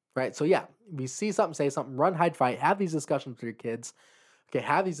 right? So yeah, if you see something, say something, run, hide, fight, have these discussions with your kids, okay?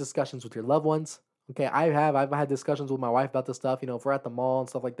 Have these discussions with your loved ones, okay? I've had discussions with my wife about this stuff, if we're at the mall and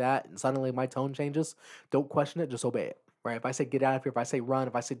stuff like that, and suddenly my tone changes, don't question it, just obey it, right? If I say get out of here, if I say run,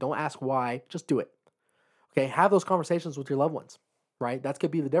 if I say don't ask why, just do it, okay? Have those conversations with your loved ones. Right? That could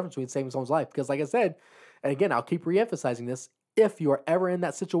be the difference between saving someone's life. Because like I said, and again, I'll keep reemphasizing this, if you are ever in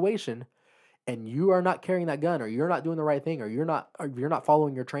that situation and you are not carrying that gun or you're not doing the right thing or you're not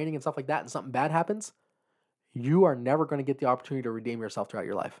following your training and stuff like that and something bad happens, you are never going to get the opportunity to redeem yourself throughout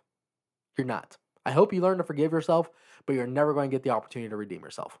your life. You're not. I hope you learn to forgive yourself, but you're never going to get the opportunity to redeem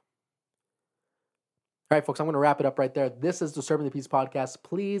yourself. All right, folks, I'm going to wrap it up right there. This is the Serving the Peace podcast.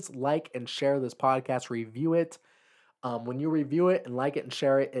 Please like and share this podcast, review it. When you review it and like it and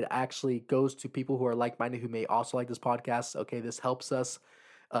share it, it actually goes to people who are like-minded who may also like this podcast. Okay, this helps us.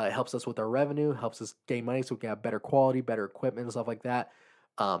 It helps us with our revenue, helps us gain money so we can have better quality, better equipment and stuff like that.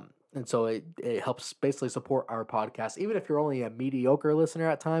 And so it helps basically support our podcast. Even if you're only a mediocre listener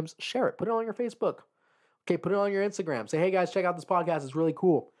at times, share it. Put it on your Facebook. Okay, put it on your Instagram. Say, hey guys, check out this podcast. It's really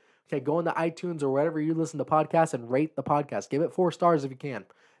cool. Okay, go into iTunes or wherever you listen to podcasts and rate the podcast. Give it 4 stars if you can.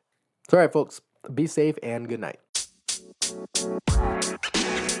 It's all right, folks. Be safe and good night.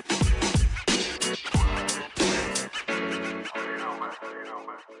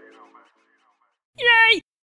 Yay!